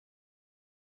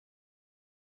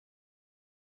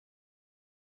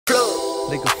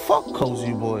Nigga, fuck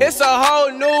Cozy Boy. It's a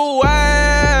whole new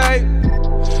way.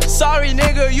 Sorry,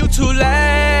 nigga, you too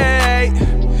late.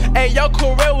 And your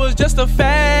career was just a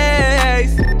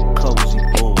phase. Cozy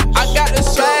Boys. I got the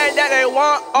swag that they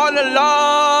want on the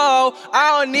low.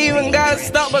 I don't even gotta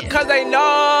stop because they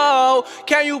know.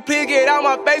 Can you please get out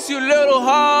my face, you little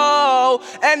hoe?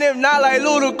 And if not like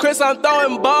Ludacris, I'm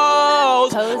throwing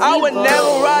balls. I would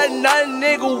never ride nothing,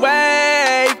 nigga,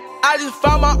 wave. I just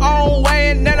found my own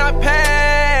way and then I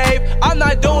pave. I'm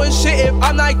not doing shit if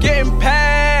I'm not getting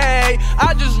paid.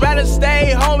 I just rather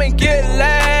stay home and get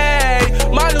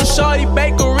laid. My new shorty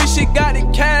bakery, she got the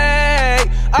cake.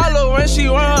 I love when she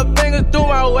run her finger through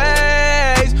my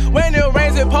waist. When it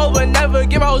rains, it pours, but never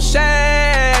give out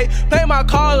shade. Play my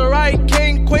cards right,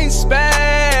 king, queen,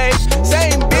 spade.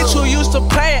 Same bitch who used to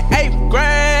play in 8th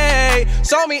grade.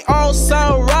 Saw me on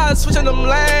Sunrise, switching them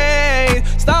lanes.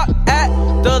 Stop at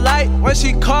the light when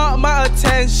she caught my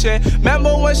attention.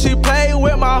 Remember when she played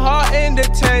with my heart in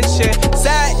detention.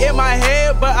 Sat in my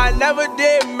head, but I never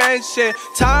did mention.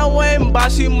 Time went by,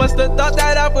 she must've thought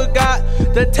that I forgot.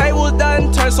 The table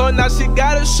done turned, so now she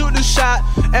gotta shoot the shot.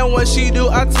 And when she do,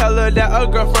 I tell her that a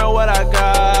girlfriend what I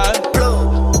got.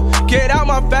 Get out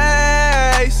my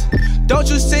face. Don't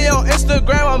you see on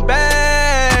Instagram I'm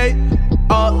bae?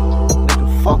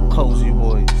 Nigga, fuck Cozy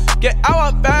Boys. Get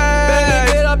out my face.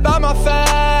 Baby, get up out my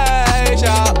face,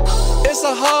 yeah. It's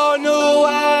a whole new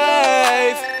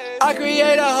wave. I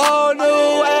create a whole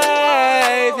new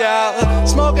wave, yeah.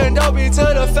 Smoking dopey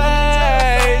to the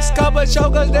face. Couple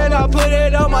chokers, then I put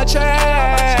it on my chain,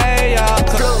 yeah.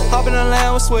 Hop in the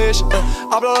land with Swish,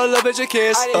 I blow a little bitch a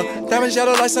kiss. Diamonds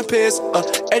yellow like some piss.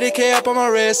 80K up on my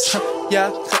wrist,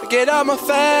 yeah. Get out my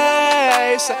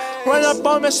face. Run up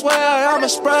on me, swear I'ma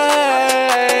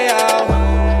spray,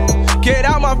 yeah. Get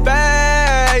out my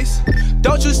face.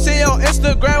 Don't you see on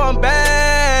Instagram I'm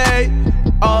bae?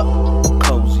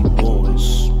 Cozy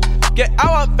Boys. Get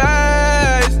out my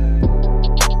face.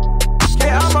 Get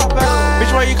out my face.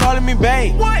 Bitch, why you calling me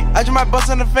bae? I just might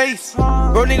bust in the face.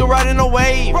 Bro, nigga riding a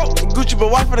wave. Gucci,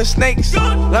 but watch for the snakes.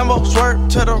 Lambo swerve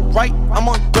to the right. I'm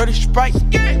on dirty Sprite.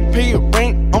 Pay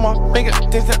ring on my finger,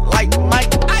 distant like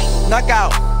Mike.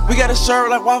 Knockout. We gotta serve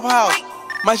like Waffle House.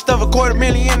 Might stuff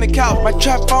 $250,000 in the couch. My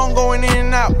trap phone going in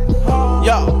and out.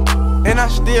 Yo, and I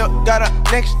still got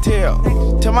a next tail.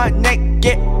 Till my neck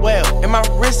get well and my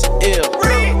wrist ill.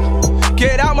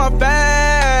 Get out my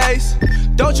face.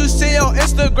 Don't you see on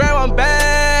Instagram I'm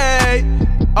bae?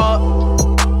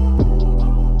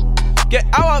 Get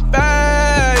out my face.